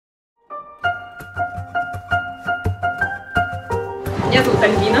Меня зовут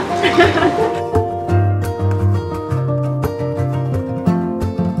Альбина.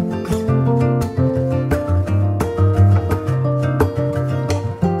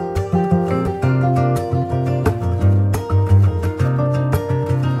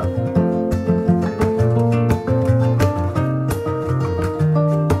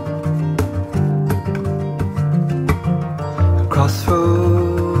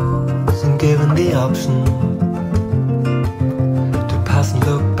 Crossroads and given the option to pass and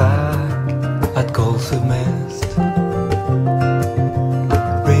look back at goals we've missed.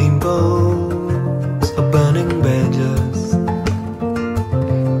 Rainbows are burning bridges.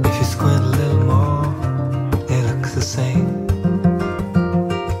 If you squint a little more, it looks the same.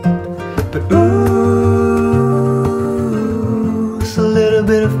 But ooh, it's a little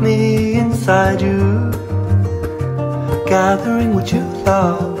bit of me inside you, gathering what you've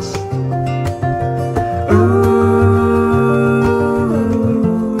lost. Ooh,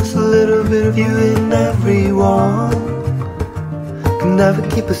 it's a little bit of you in everyone. Can never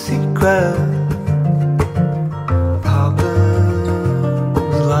keep a secret.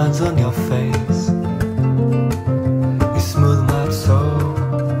 Problems, lines on your face. You smooth them out so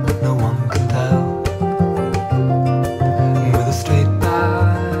no one can tell. And with a straight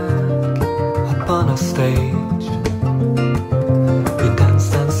back up on a stage,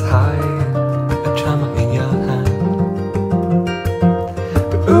 high, a drama in your hand.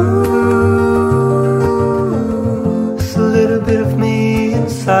 But ooh, it's a little bit of me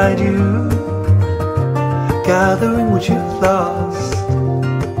inside you, gathering what you've lost.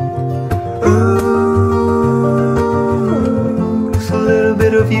 Ooh, it's a little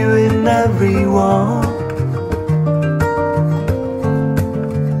bit of you in everyone.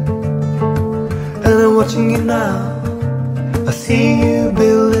 And I'm watching you now. I see you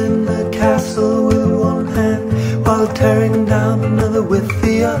building a castle with one hand while tearing down another with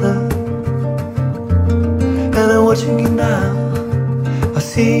the other. And I'm watching you now. I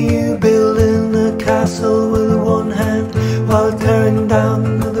see you building a castle with one hand while tearing down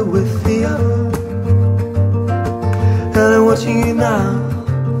another with the other. And I'm watching you now.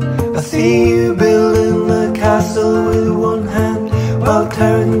 I see you building a castle with one hand while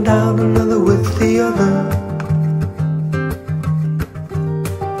tearing down another with the other.